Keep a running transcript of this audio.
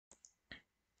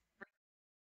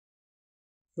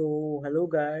So, hello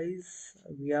guys,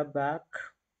 we are back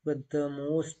with the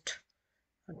most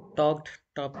talked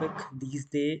topic these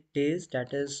days,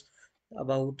 that is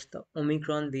about the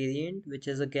Omicron variant, which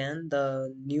is again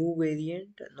the new variant,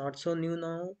 not so new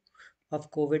now,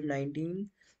 of COVID-19.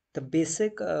 The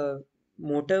basic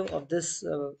motive of this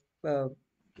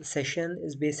session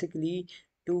is basically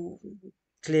to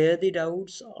clear the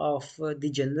doubts of the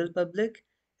general public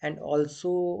and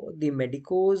also the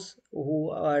medicos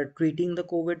who are treating the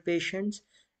COVID patients.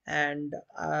 And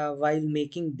while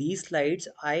making these slides,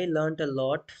 I learned a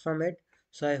lot from it,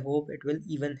 so I hope it will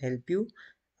even help you.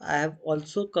 I have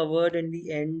also covered in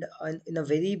the end, in a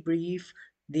very brief,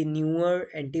 the newer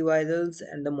antivirals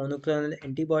and the monoclonal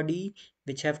antibody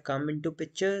which have come into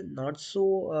picture. Not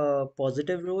so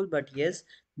positive role, but yes,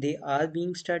 they are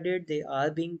being studied, they are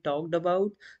being talked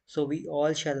about, so we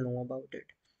all shall know about it.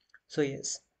 So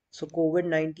yes, so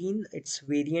COVID-19, its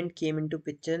variant came into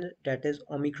picture, that is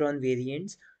Omicron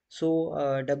variants. So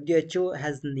WHO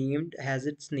has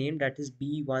its name, that is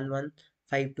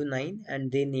B.1.1.529, and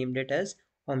they named it as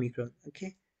Omicron.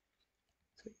 Okay,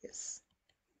 so yes,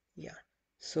 yeah.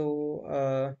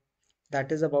 So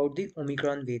that is about the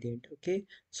Omicron variant. Okay,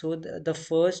 so the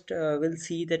first we'll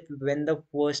see that when the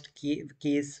first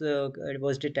case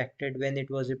was detected, when it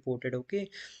was reported. Okay,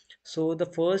 so the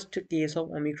first case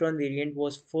of Omicron variant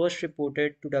was first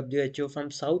reported to WHO from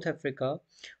South Africa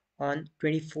on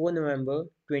 24 November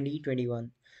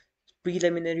 2021.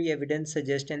 Preliminary evidence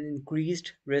suggests an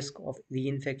increased risk of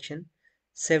reinfection.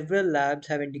 Several labs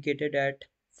have indicated that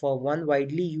for one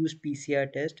widely used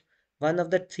PCR test, one of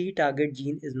the three target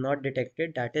gene is not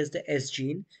detected. That is the S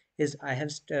gene. Is I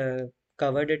have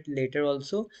covered it later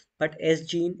also, but S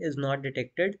gene is not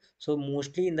detected. So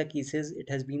mostly in the cases, it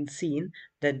has been seen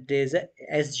that there is a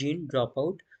S gene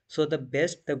dropout. So the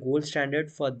gold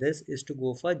standard for this is to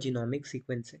go for genomic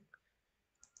sequencing.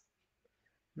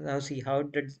 Now see how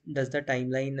does the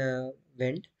timeline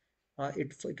went.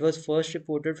 It was first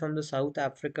reported from the South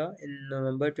Africa in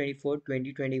November 24,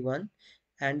 2021,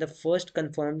 and the first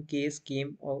confirmed case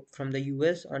came from the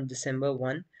US on December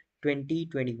 1,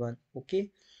 2021. Okay,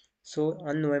 so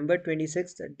on November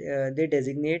 26th, they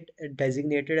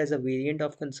designated as a variant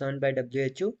of concern by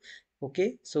WHO.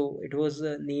 Okay, so it was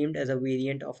named as a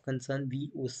variant of concern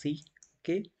VOC.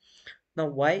 Okay, now,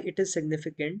 why it is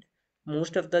significant?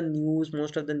 Most of the news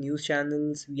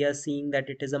channels, we are seeing that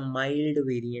it is a mild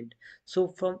variant.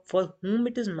 So, for whom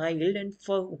it is mild and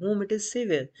for whom it is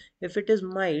severe? If it is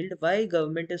mild, why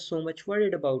government is so much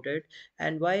worried about it,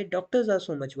 and why doctors are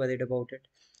so much worried about it?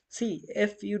 See,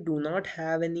 if you do not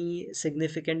have any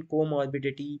significant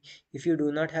comorbidity, if you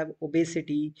do not have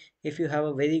obesity, if you have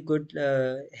a very good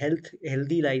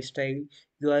healthy lifestyle,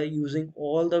 you are using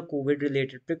all the COVID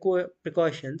related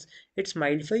precautions, it's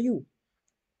mild for you.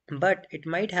 But it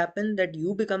might happen that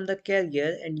you become the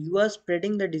carrier and you are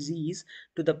spreading the disease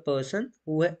to the person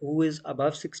who is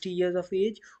above 60 years of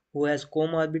age, who has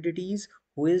comorbidities,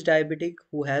 who is diabetic,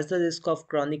 who has the risk of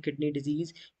chronic kidney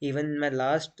disease. Even in my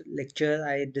last lecture,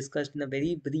 I discussed in a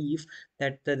very brief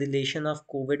that the relation of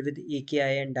COVID with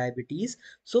AKI and diabetes.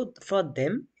 So for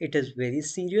them, it is very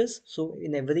serious. So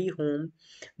in every home,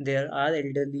 there are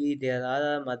elderly, there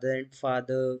are a mother and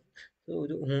father,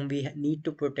 whom we need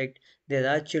to protect. There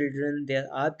are children, there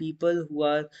are people who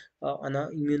are on a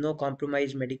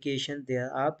immunocompromised medication,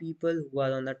 there are people who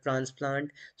are on a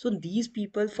transplant. So these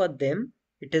people, for them,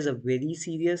 it is a very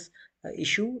serious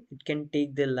issue. It can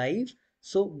take their life.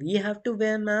 So we have to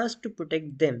wear masks to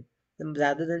protect them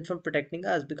rather than from protecting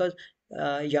us, because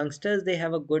youngsters, they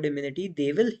have a good immunity,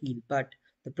 they will heal, but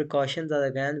the precautions are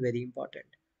again very important.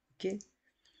 Okay,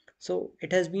 so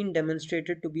it has been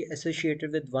demonstrated to be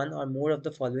associated with one or more of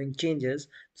the following changes.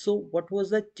 So what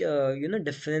was the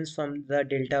difference from the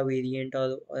Delta variant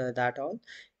or that all?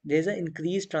 There's an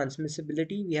increased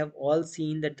transmissibility. We have all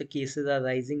seen that the cases are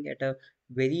rising at a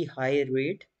very high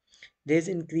rate. There's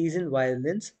increase in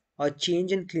violence or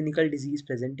change in clinical disease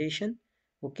presentation.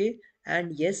 Okay,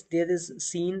 and yes, there is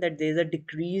seen that there's a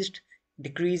decrease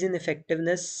in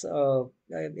effectiveness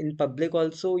in public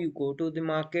also. You go to the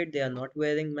market, they are not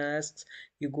wearing masks.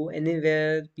 You go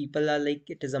anywhere, people are like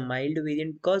it is a mild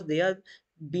variant because they are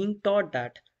being taught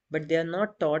that, but they are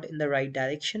not taught in the right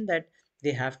direction, that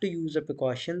they have to use the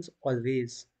precautions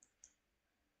always.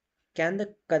 Can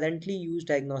the currently used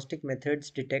diagnostic methods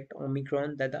detect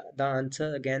Omicron? The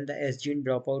answer again, the S gene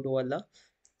dropout wala.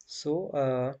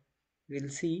 So we'll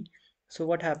see. So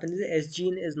what happens is S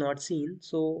gene is not seen.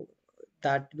 So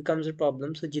that becomes a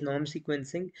problem. So genome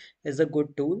sequencing is a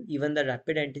good tool. Even the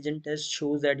rapid antigen test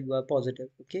shows that you are positive.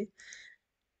 Okay.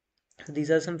 So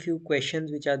these are some few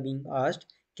questions which are being asked.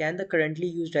 Can the currently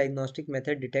used diagnostic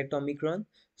method detect Omicron?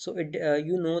 So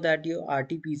you know that your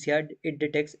RT-PCR, it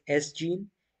detects S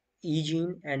gene, E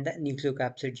gene, and the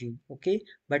nucleocapsid gene. Okay,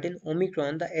 but in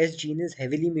Omicron, the S gene is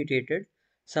heavily mutated.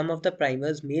 Some of the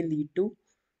primers may lead to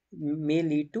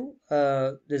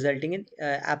resulting in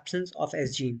absence of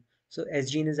S gene. So S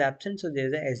gene is absent, so there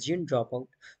is a S gene dropout.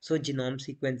 So genome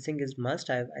sequencing is must.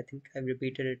 I think I've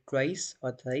repeated it twice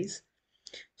or thrice.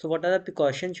 So what are the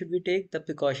precautions should we take? The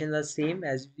precautions are same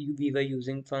as we were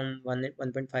using from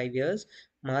 1.5 years.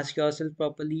 Mask yourself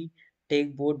properly,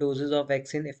 take both doses of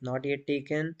vaccine if not yet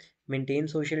taken, maintain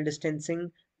social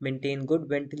distancing, maintain good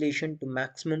ventilation to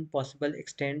maximum possible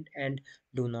extent, and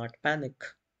do not panic.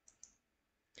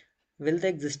 Will the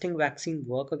existing vaccine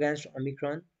work against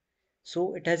Omicron?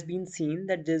 So it has been seen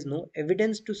that there is no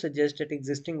evidence to suggest that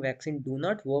existing vaccine do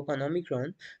not work on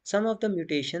Omicron. Some of the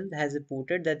mutations has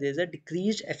reported that there is a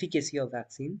decreased efficacy of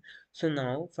vaccine. So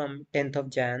now from 10th of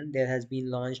Jan, there has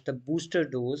been launched the booster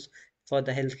dose for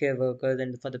the healthcare workers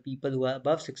and for the people who are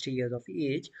above 60 years of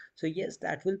age. So yes,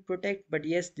 that will protect, but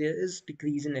yes, there is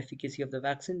decrease in efficacy of the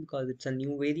vaccine because it's a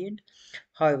new variant.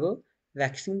 However,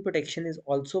 vaccine protection is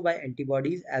also by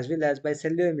antibodies as well as by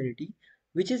cellular immunity,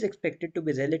 which is expected to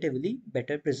be relatively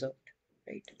better preserved,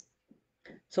 right?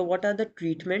 So what are the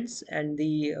treatments and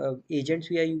the agents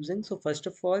we are using? So first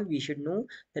of all, we should know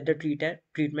that the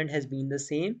treatment has been the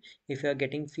same. If you are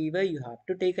getting fever, you have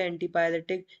to take an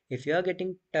antipyretic. If you are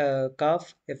getting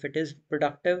cough, if it is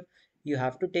productive, you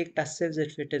have to take tussives.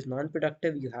 If it is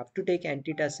non-productive, you have to take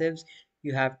antitussives.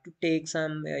 You have to take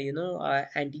some,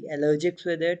 anti-allergics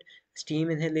with it. Steam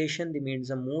inhalation remains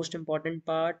the most important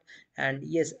part. And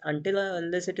yes, until or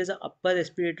unless it is an upper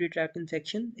respiratory tract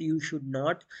infection, you should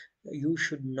not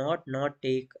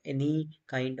take any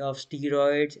kind of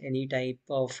steroids, any type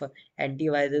of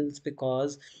antivirals,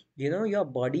 because your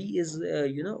body is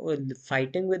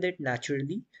fighting with it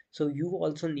naturally. So you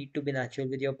also need to be natural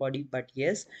with your body. But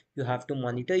yes, you have to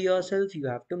monitor yourself, you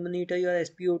have to monitor your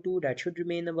SpO2, that should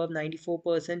remain above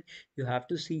 94%. You have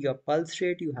to see your pulse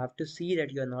rate, you have to see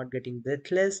that you are not getting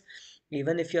breathless.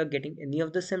 Even if you are getting any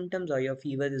of the symptoms or your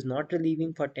fever is not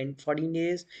relieving for 10-14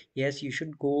 days, yes, you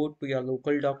should go to your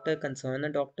local doctor, consult a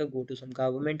doctor, go to some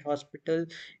government hospital.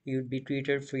 You'd be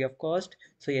treated free of cost.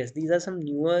 So yes, these are some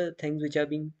newer things which are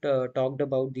being talked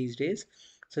about these days.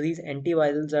 So these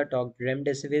antivirals are talked.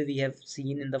 Remdesivir, we have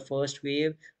seen in the first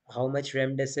wave how much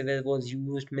remdesivir was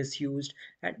used, misused,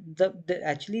 and the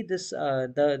actually this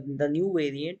the new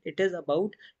variant, it is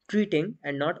about treating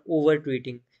and not over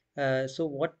treating. So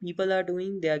what people are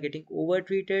doing, they are getting over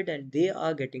treated and they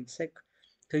are getting sick.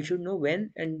 So you should know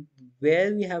when and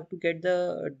where we have to get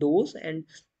the dose, and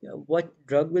what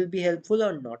drug will be helpful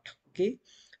or not. Okay.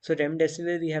 So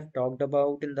remdesivir we have talked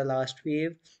about in the last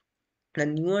wave. The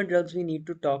newer drugs we need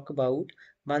to talk about,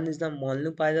 one is the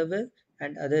Molnupiravir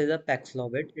and other is the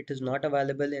Paxlovid. It is not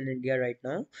available in India right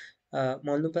now.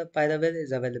 Molnupiravir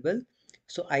is available.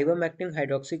 So ivermectin,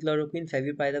 hydroxychloroquine,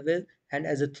 favipiravir, and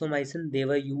azithromycin, they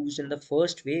were used in the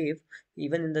first wave,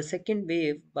 even in the second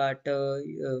wave, but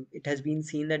it has been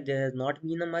seen that there has not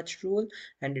been a much role,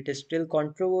 and it is still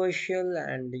controversial.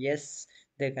 And yes,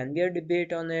 there can be a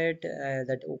debate on it,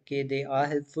 that okay, they are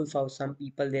helpful for some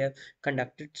people. They have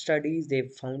conducted studies, they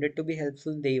found it to be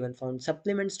helpful. They even found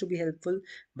supplements to be helpful,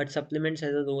 but supplements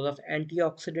has a role of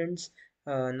antioxidants,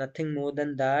 nothing more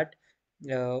than that.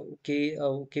 Okay,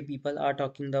 people are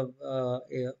talking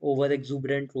the over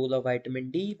exuberant role of vitamin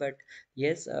D, but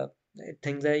yes,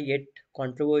 things are yet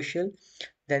controversial.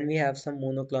 Then we have some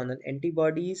monoclonal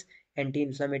antibodies,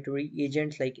 anti-inflammatory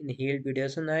agents like inhaled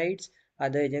budesonides,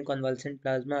 other agent convalescent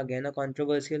plasma, again a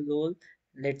controversial role.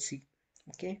 Let's see.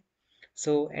 Okay.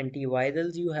 So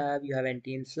antivirals you have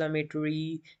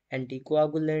anti-inflammatory,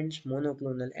 anticoagulants,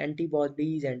 monoclonal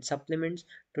antibodies, and supplements.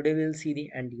 Today we'll see the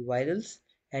antivirals.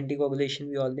 Anticoagulation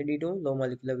we already know, low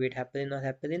molecular weight heparin or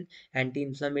heparin.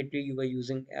 Anti-inflammatory you were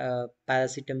using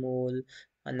paracetamol,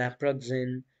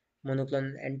 naproxen.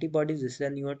 Monoclonal antibodies, this is a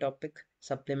newer topic.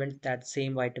 Supplements, that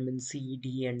same vitamin C,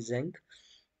 D, and zinc.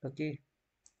 Okay,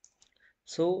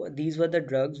 so these were the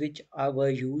drugs which were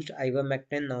used.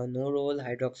 Ivermectin, now no role.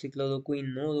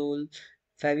 Hydroxychloroquine, no role.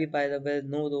 Favipiravir,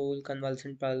 no role.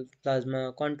 Convalescent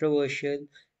plasma, controversial.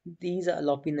 These are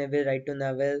lopinavir,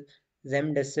 ritonavir,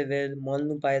 remdesivir,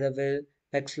 molnupiravir,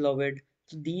 Paxlovid.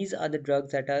 So these are the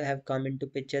drugs that have come into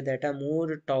picture, that are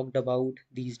more talked about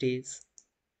these days.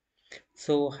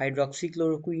 So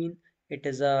hydroxychloroquine, it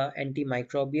is a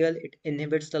antimicrobial. It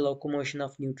inhibits the locomotion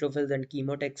of neutrophils and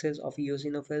chemotaxis of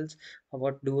eosinophils.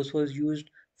 What dose was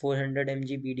used? 400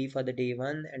 mg BD for the day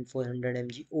 1 and 400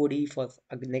 mg OD for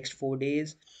the next 4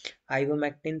 days.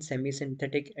 Ivermectin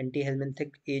semi-synthetic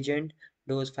antihelminthic agent,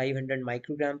 dose 500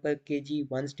 microgram per kg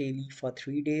once daily for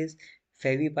 3 days.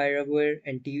 Favipiravir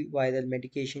antiviral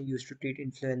medication used to treat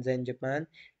influenza in Japan.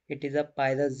 It is a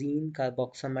pyrazine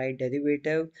carboxamide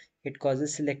derivative. It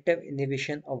causes selective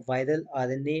inhibition of viral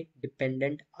RNA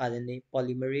dependent RNA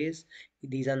polymerase.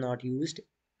 These are not used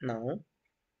now.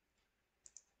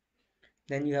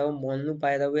 Then you have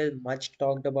Molnupiravir, much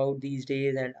talked about these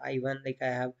days, and I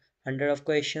have hundred of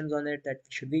questions on it, that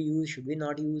should we use, should we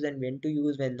not use, and when to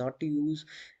use, when not to use.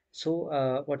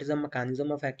 So, what is the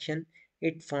mechanism of action?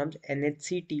 It forms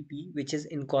NHCTP, which is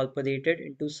incorporated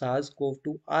into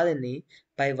SARS-CoV-2 RNA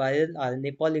by viral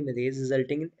RNA polymerase,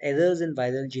 resulting in errors in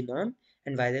viral genome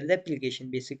and viral replication.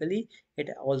 Basically, it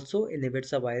also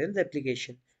inhibits a viral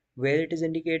replication. Where it is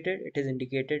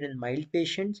indicated in mild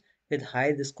patients with high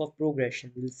risk of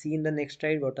progression. We'll see in the next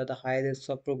slide what are the high risks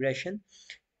of progression.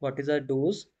 What is our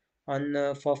dose?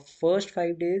 On for first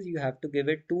 5 days, you have to give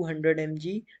it 200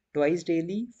 mg twice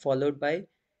daily, followed by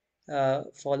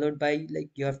like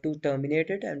you have to terminate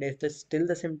it, and if still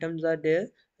the symptoms are there,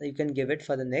 you can give it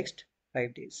for the next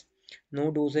 5 days. No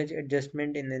dosage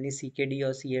adjustment in any CKD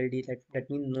or CLD. That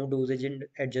means no dosage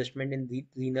adjustment in the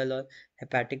renal or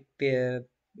hepatic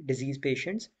disease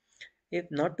patients. If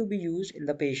not to be used in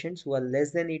the patients who are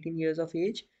less than 18 years of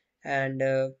age, and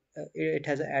it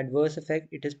has an adverse effect.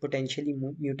 It is potentially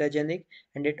mutagenic,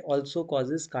 and it also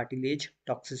causes cartilage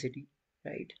toxicity,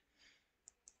 right?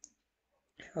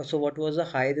 So what was the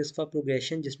high risk for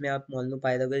progression जिसमें आप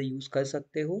molnupiravir use कर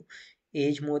सकते हो?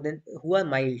 Age more than, who are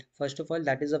mild. First of all,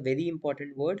 that is a very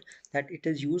important word, that it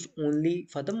is used only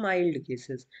for the mild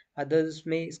cases. Others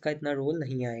में इसका इतना role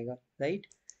नहीं आएगा, right?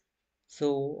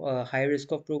 So, high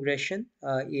risk of progression,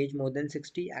 age more than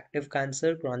 60, active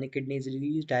cancer, chronic kidney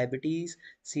disease, diabetes,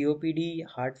 COPD,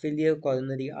 heart failure,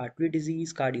 coronary artery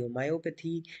disease,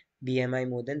 cardiomyopathy, BMI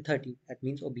more than 30, that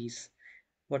means obese.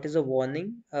 What is a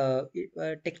warning?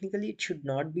 Technically, it should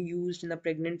not be used in a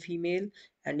pregnant female,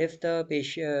 and if the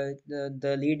patient,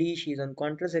 the lady, she's on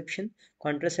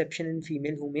contraception in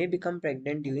female who may become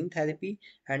pregnant during therapy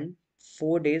and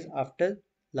 4 days after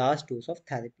last dose of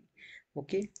therapy.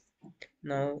 Okay.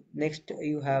 Now, next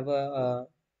you have a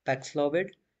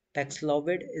Paxlovid.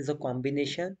 Paxlovid is a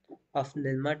combination of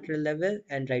nirmatrelvir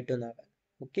and ritonavir.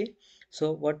 Okay,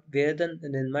 so where the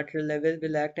nirmatrelvir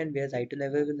will act and where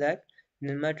ritonavir will act?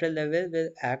 Nirmatrelvir will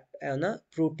act on a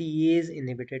protease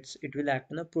inhibitor. It will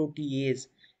act on a protease,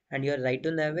 and your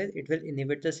ritonavir, it will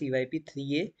inhibit the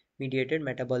CYP3A mediated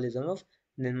metabolism of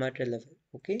nirmatrelvir.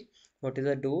 Okay, what is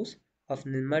the dose of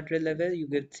nirmatrelvir? You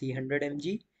give 300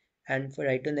 mg, and for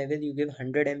ritonavir you give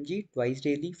 100 mg twice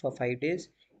daily for 5 days.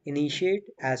 Initiate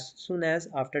as soon as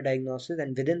after diagnosis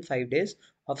and within 5 days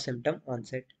of symptom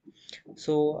onset.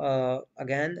 So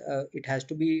again, it has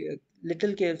to be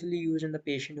little carefully used in the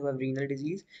patient who have renal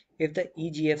disease. If the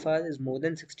eGFR is more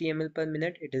than 60 ml per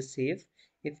minute, it is safe.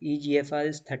 If eGFR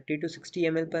is 30 to 60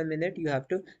 ml per minute, you have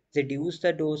to reduce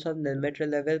the dose of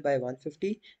nirmatrelvir by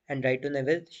 150, and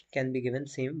ritonavir can be given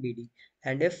same BD.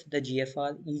 And if the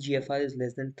eGFR is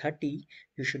less than 30,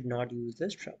 you should not use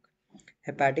this drug.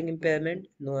 Hepatic impairment,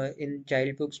 no, in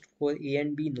Child-Pugh score A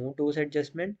and B, no dose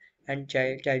adjustment, and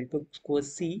Child-Pugh score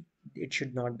C, it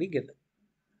should not be given.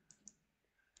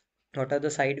 What are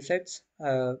the side effects?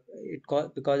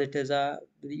 Because it is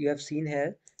you have seen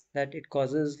here that it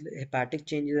causes hepatic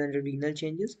changes and renal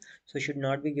changes, so should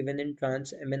not be given in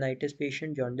transaminitis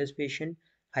patient, jaundice patient,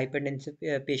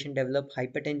 hypertensive patient develop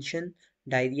hypertension,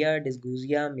 diarrhea,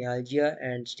 dysgeusia, myalgia,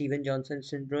 and Steven Johnson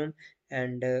syndrome,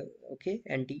 and okay,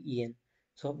 anti-EN.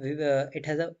 So it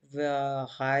has a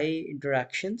high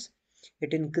interactions.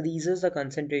 It increases the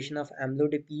concentration of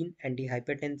amlodipine,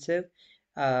 antihypertensive,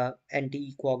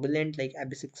 anticoagulant like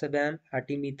abisixabam,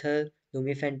 artemether,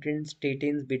 lumefantrine,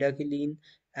 statins, bedaquiline,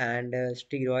 and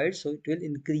steroids. So it will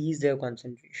increase their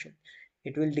concentration.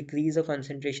 It will decrease the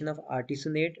concentration of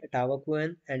artesunate,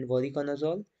 tavaquone, and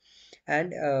voriconazole.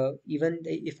 And even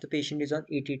if the patient is on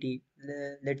ATT,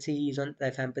 let's say he is on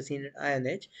rifampicin and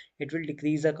INH, it will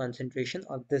decrease the concentration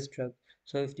of this drug.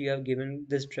 So if you have given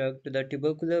this drug to the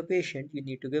tubercular patient, you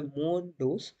need to give more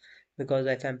dose, because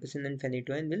rifampicin and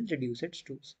phenytoin will reduce its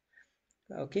dose.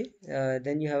 Okay,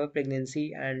 then you have a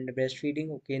pregnancy and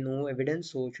breastfeeding. Okay, no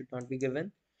evidence, so it should not be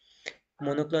given.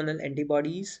 Monoclonal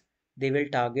antibodies, they will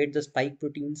target the spike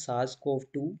protein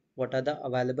SARS-CoV-2. What are the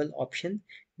available options?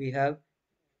 We have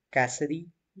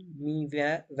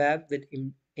Casirivimab with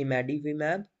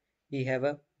Imdevimab. We have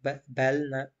a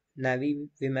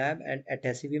Balnavivimab and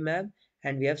Atezolizumab,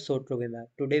 and we have Sotrovimab.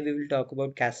 Today we will talk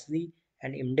about Casiri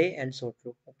and Imde and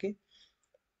Sotro. Okay.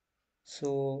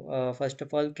 So first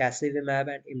of all, Casirivimab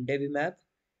and Imdevimab.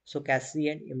 So Casi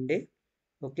and Imde.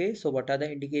 Okay, so what are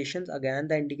the indications? Again,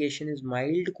 the indication is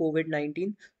mild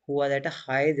COVID-19 who are at a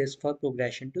high risk for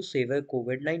progression to severe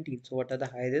COVID-19. So what are the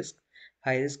high risk?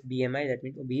 High risk BMI, that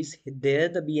means obese. There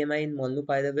the BMI in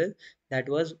Molnupiravir that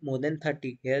was more than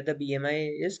 30. Here the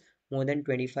BMI is more than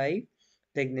 25.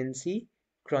 Pregnancy,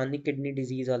 chronic kidney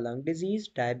disease or lung disease,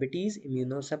 diabetes,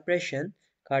 immunosuppression,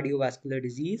 cardiovascular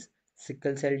disease,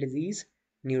 sickle cell disease,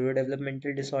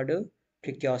 neurodevelopmental disorder,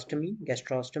 tracheostomy,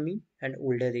 gastrostomy, and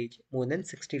older age, more than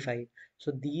 65.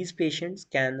 So these patients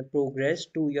can progress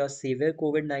to your severe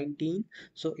COVID-19.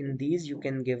 So in these, you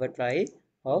can give a try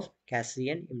of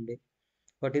Cassi and Imde.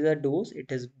 What is the dose?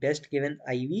 It is best given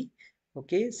IV.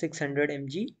 Okay, 600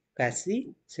 mg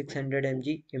Cassi, 600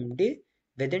 mg Imde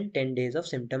within 10 days of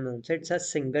symptom onset. It's a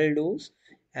single dose,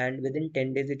 and within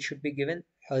 10 days it should be given.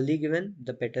 Early given,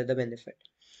 the better the benefit.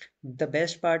 The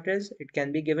best part is it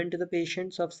can be given to the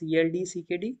patients of CLD,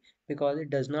 CKD because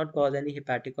it does not cause any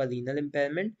hepatic or renal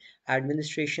impairment.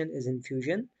 Administration is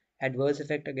infusion. Adverse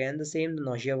effect again the same, the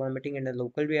nausea, vomiting, and the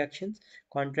local reactions.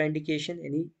 Contraindication,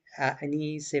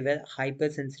 any severe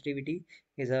hypersensitivity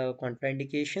is a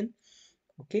contraindication.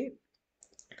 Okay,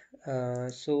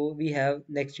 so we have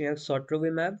next we have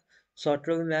Sotrovimab.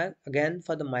 Sotrovimab again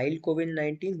for the mild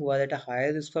COVID-19 who are at a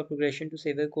higher risk for progression to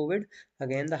severe COVID.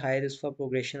 Again, the high risk for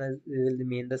progression will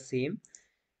remain the same.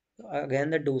 Again,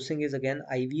 the dosing is again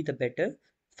IV the better.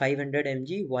 500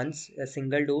 mg once a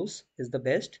single dose is the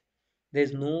best. There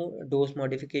is no dose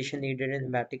modification needed in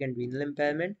hepatic and renal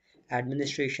impairment.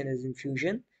 Administration is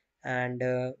infusion, and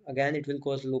again it will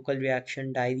cause local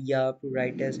reaction, diarrhea,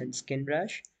 pruritus, and skin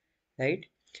rash. Right?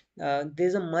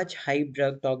 There's a much hype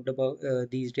drug talked about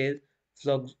these days,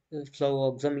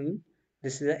 fluvoxamine.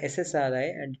 This is a SSRI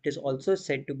and it is also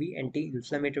said to be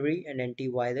anti-inflammatory and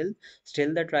antiviral.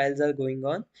 Still, the trials are going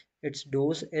on. Its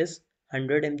dose is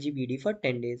 100 mg BD for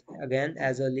 10 days. Again,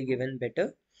 as early given,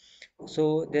 better.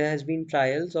 So there has been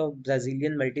trials of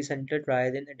Brazilian multicenter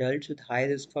trial in adults with high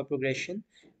risk for progression.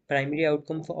 Primary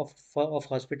outcome of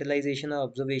hospitalization or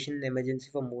observation in emergency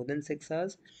for more than 6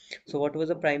 hours. So what was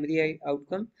the primary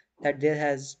outcome? That there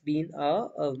has been a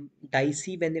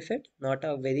dicey benefit, not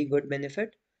a very good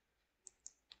benefit.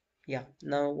 Yeah.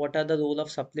 Now, what are the role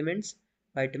of supplements?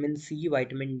 Vitamin C,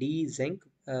 vitamin D, zinc.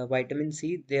 Vitamin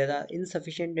C, there are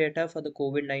insufficient data for the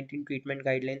COVID-19 treatment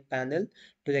guideline panel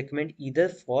to recommend either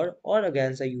for or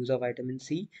against the use of vitamin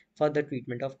C for the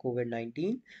treatment of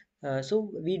COVID-19.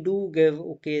 So we do give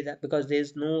okay that because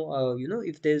there's no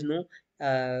if there's no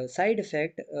side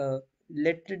effect,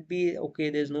 let it be okay.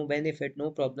 There's no benefit,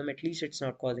 no problem. At least it's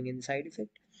not causing any side effect.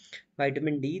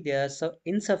 Vitamin D, there are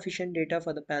insufficient data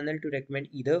for the panel to recommend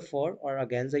either for or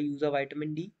against the use of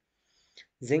vitamin D.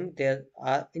 Zinc, there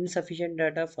are insufficient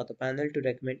data for the panel to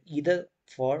recommend either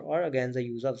for or against the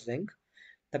use of zinc.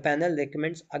 The panel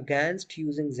recommends against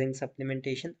using zinc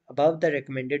supplementation above the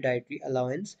recommended dietary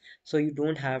allowance, so you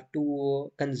don't have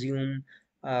to consume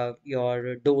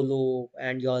your dolo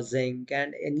and your zinc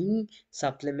and any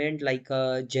supplement like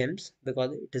gems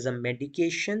because it is a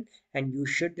medication and you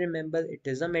should remember it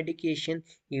is a medication.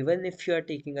 Even if you are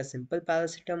taking a simple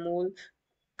paracetamol,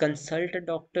 consult a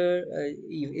doctor.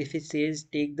 If it says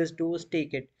take this dose,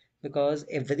 take it because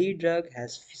every drug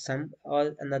has some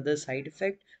or another side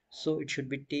effect, so it should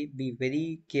be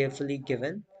very carefully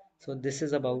given. So this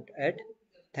is about it.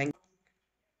 Thank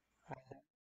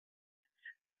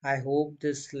I hope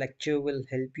this lecture will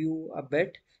help you a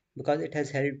bit because it has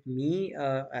helped me.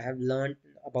 I have learned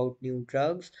about new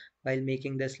drugs while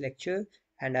making this lecture,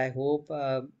 and I hope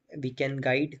we can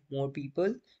guide more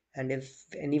people. And if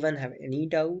anyone have any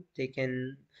doubt, they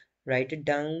can write it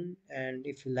down. And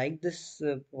if you like this,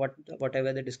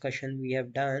 whatever the discussion we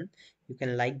have done, you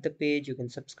can like the page, you can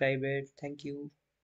subscribe it. Thank you.